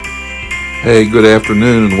Hey, good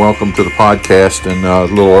afternoon, and welcome to the podcast. And a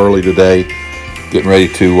little early today, getting ready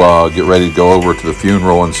to go over to the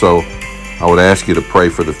funeral. And so, I would ask you to pray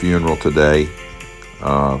for the funeral today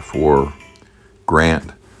for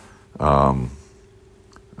Grant Hirsch,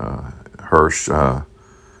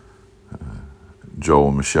 Joel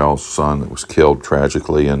and Michelle's son that was killed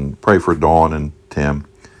tragically, and pray for Dawn and Tim.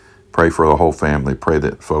 Pray for the whole family. Pray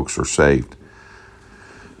that folks are saved.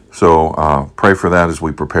 So pray for that as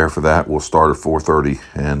we prepare for that. We'll start at 4:30,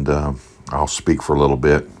 and I'll speak for a little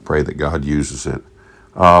bit. Pray that God uses it.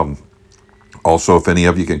 Also, if any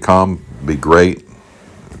of you can come, be great.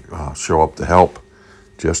 Show up to help.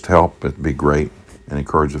 Just help. It'd be great. And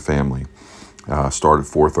encourage the family. Start at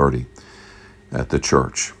 4:30 at the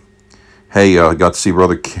church. Hey, I got to see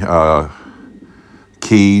Brother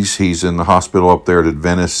Keys. He's in the hospital up there at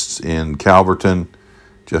Adventists in Calverton.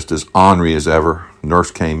 Just as ornery as ever.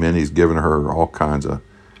 Nurse came in. He's given her all kinds of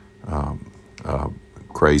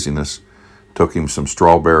craziness. Took him some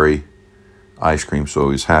strawberry ice cream,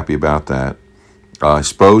 so he's happy about that. He's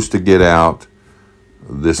supposed to get out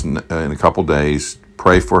this in a couple days.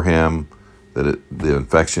 Pray for him that the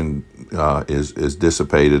infection is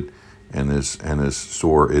dissipated and his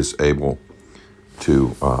sore is able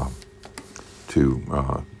to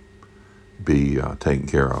be taken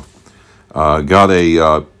care of. Got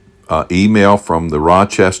a email from the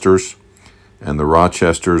Rochesters, and the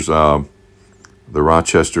Rochesters are the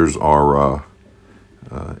Rochesters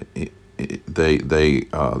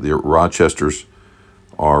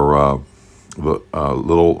are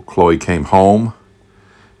little Chloe came home,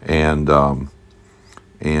 and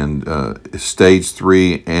stage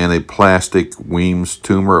 3 anaplastic Weems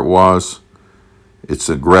tumor it was. It's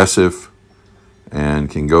aggressive and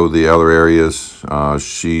can go to the other areas.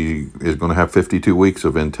 She is going to have 52 weeks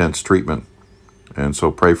of intense treatment. And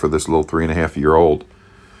so pray for this little 3.5-year-old.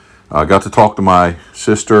 I got to talk to my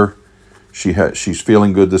sister. She's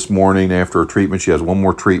feeling good this morning after her treatment. She has one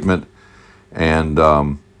more treatment. And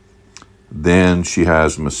then she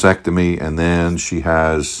has mastectomy. And then she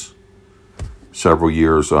has several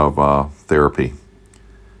years of therapy.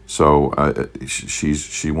 So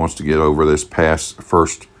she wants to get over this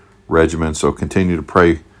first regimen. So continue to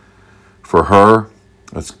pray for her.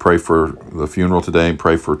 Let's pray for the funeral today and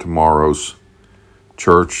pray for tomorrow's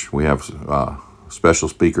church. We have special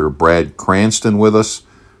speaker Brad Cranston with us.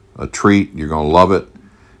 A treat. You're going to love it.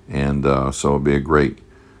 And so it'll be a great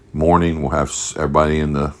morning. We'll have everybody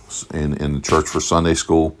in the church for Sunday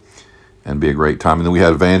school and be a great time. And then we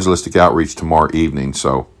have evangelistic outreach tomorrow evening.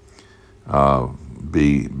 So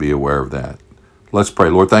be aware of that. Let's pray.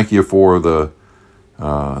 Lord, thank you for the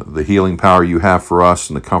healing power you have for us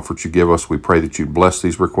and the comfort you give us. We pray that you bless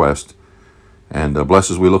these requests and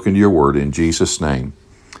bless as we look into your word in Jesus' name.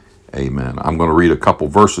 Amen. I'm going to read a couple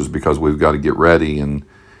verses because we've got to get ready, and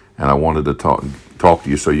I wanted to talk to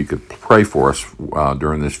you so you could pray for us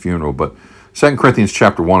during this funeral. But 2 Corinthians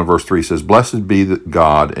chapter 1 and verse 3 says, "Blessed be the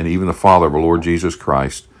God and even the Father of our Lord Jesus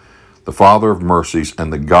Christ, the Father of mercies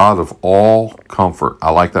and the God of all comfort."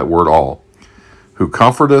 I like that word all. "Who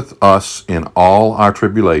comforteth us in all our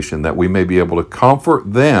tribulation, that we may be able to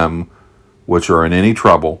comfort them which are in any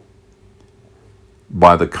trouble,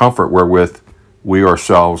 by the comfort wherewith we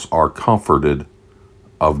ourselves are comforted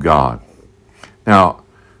of God." Now,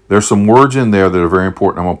 there's some words in there that are very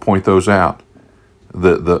important. I'm going to point those out.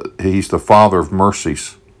 He's the Father of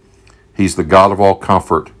mercies. He's the God of all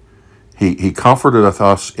comfort. He comforted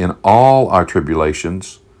us in all our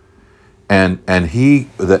tribulations. And he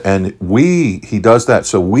does that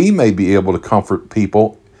so we may be able to comfort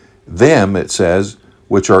people, them, it says,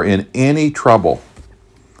 which are in any trouble.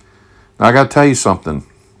 Now, I got to tell you something,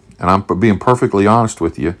 and I'm being perfectly honest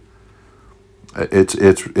with you.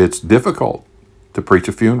 It's difficult to preach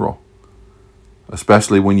a funeral,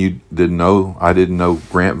 especially when I didn't know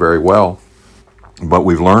Grant very well, but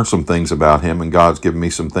we've learned some things about him, and God's given me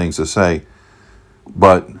some things to say.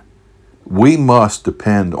 But we must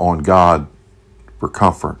depend on God for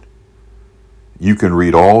comfort. You can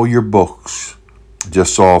read all your books.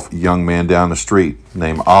 Just saw a young man down the street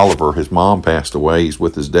named Oliver. His mom passed away. He's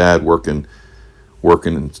with his dad working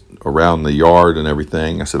around the yard and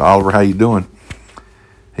everything. I said, "Oliver, how you doing?"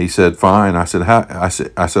 He said, "Fine." I said, I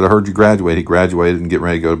heard you graduated. He graduated and getting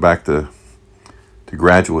ready to go back to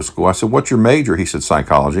graduate school. I said, "What's your major?" He said,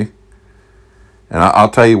 "Psychology." And I'll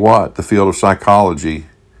tell you what, the field of psychology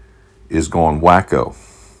is going wacko.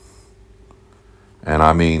 And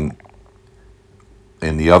I mean,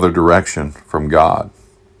 in the other direction from God.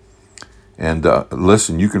 And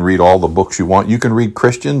listen, you can read all the books you want. You can read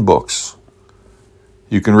Christian books.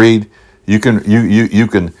 You can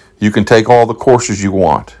take all the courses you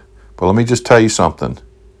want. But let me just tell you something.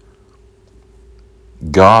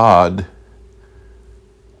 God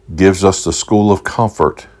gives us the school of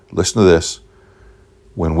comfort. Listen to this.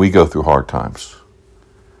 When we go through hard times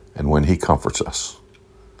and when he comforts us.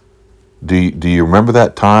 Do you remember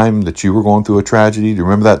that time that you were going through a tragedy? Do you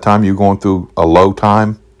remember that time you were going through a low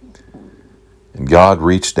time? And God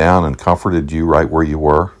reached down and comforted you right where you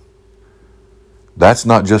were? That's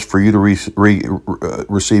not just for you to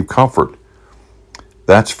receive comfort.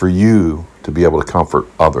 That's for you to be able to comfort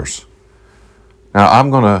others. Now, I'm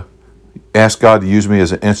going to ask God to use me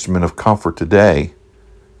as an instrument of comfort today.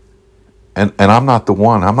 And I'm not the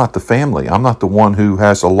one. I'm not the family. I'm not the one who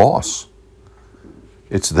has a loss.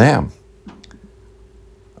 It's them.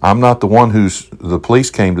 I'm not the one the police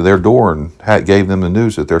came to their door and gave them the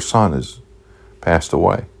news that their son has passed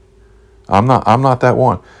away. I'm not that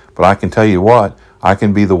one. But I can tell you what, I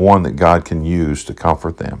can be the one that God can use to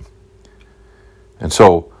comfort them. And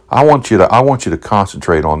so I want you to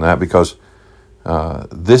concentrate on that, because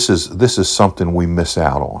this is something we miss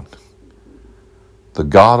out on. The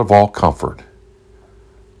God of all comfort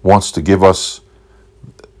wants to give us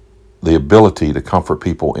the ability to comfort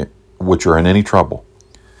people which are in any trouble.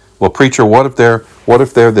 Well, preacher, what if they're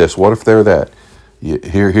this? What if they're that?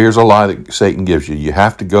 Here's a lie that Satan gives you. You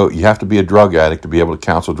have to be a drug addict to be able to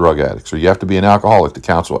counsel drug addicts, or you have to be an alcoholic to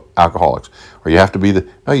counsel alcoholics, or you have to be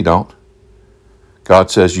no, you don't.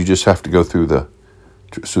 God says you just have to go through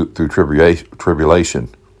tribulation,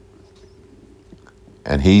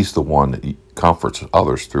 and he's the one that comforts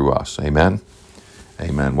others through us. Amen?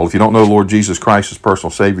 Amen. Well, if you don't know Lord Jesus Christ as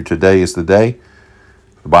personal Savior, today is the day.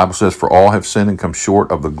 The Bible says, for all have sinned and come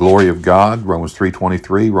short of the glory of God. Romans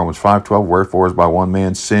 3:23, Romans 5:12, wherefore as by one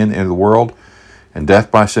man sin into the world, and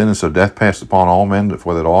death by sin, and so death passed upon all men,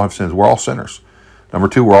 for that all have sinned. We're all sinners. Number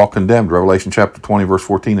 2, we're all condemned. Revelation chapter 20, verse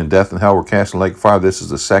 14, and death and hell were cast in the lake of fire. This is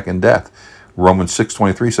the second death. Romans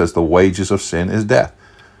 6:23 says the wages of sin is death.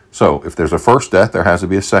 So if there's a first death, there has to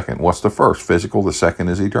be a second. What's the first? Physical. The second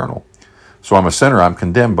is eternal. So I'm a sinner, I'm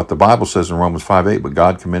condemned, but the Bible says in Romans 5:8, but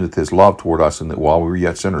God commendeth his love toward us, in that while we were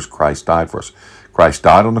yet sinners, Christ died for us. Christ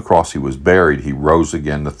died on the cross, he was buried, he rose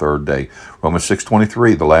again the third day. Romans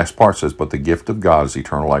 6:23, the last part says, but the gift of God is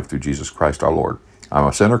eternal life through Jesus Christ our Lord. I'm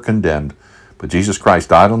a sinner condemned, but Jesus Christ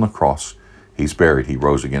died on the cross, he's buried, he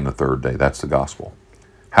rose again the third day. That's the gospel.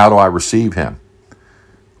 How do I receive him?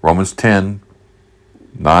 Romans 10,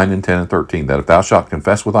 9 and 10 and 13, that if thou shalt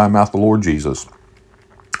confess with thy mouth the Lord Jesus,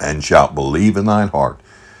 and shalt believe in thine heart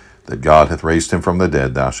that God hath raised him from the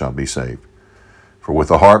dead, thou shalt be saved. For with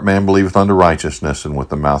the heart man believeth unto righteousness, and with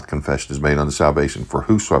the mouth confession is made unto salvation. For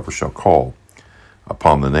whosoever shall call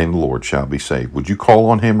upon the name of the Lord shall be saved. Would you call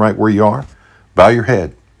on him right where you are? Bow your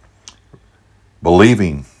head,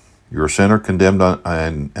 believing you're a sinner, condemned,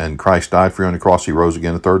 and Christ died for you on the cross. He rose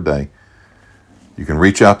again the third day. You can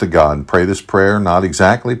reach out to God and pray this prayer, not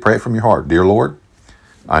exactly, pray it from your heart. Dear Lord,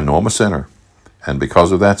 I know I'm a sinner, and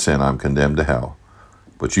because of that sin, I'm condemned to hell.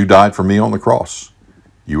 But you died for me on the cross.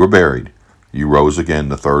 You were buried. You rose again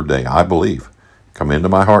the third day. I believe. Come into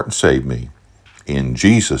my heart and save me. In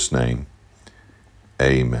Jesus' name,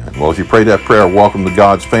 amen. Well, if you prayed that prayer, welcome to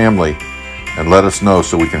God's family, and let us know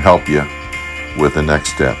so we can help you with the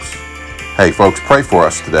next steps. Hey, folks, pray for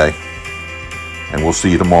us today, and we'll see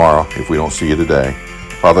you tomorrow if we don't see you today.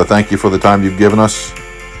 Father, thank you for the time you've given us,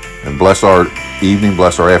 and bless our evening,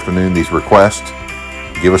 bless our afternoon, these requests.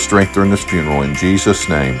 Give us strength during this funeral. In Jesus'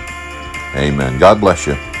 name, amen. God bless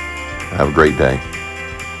you. Have a great day.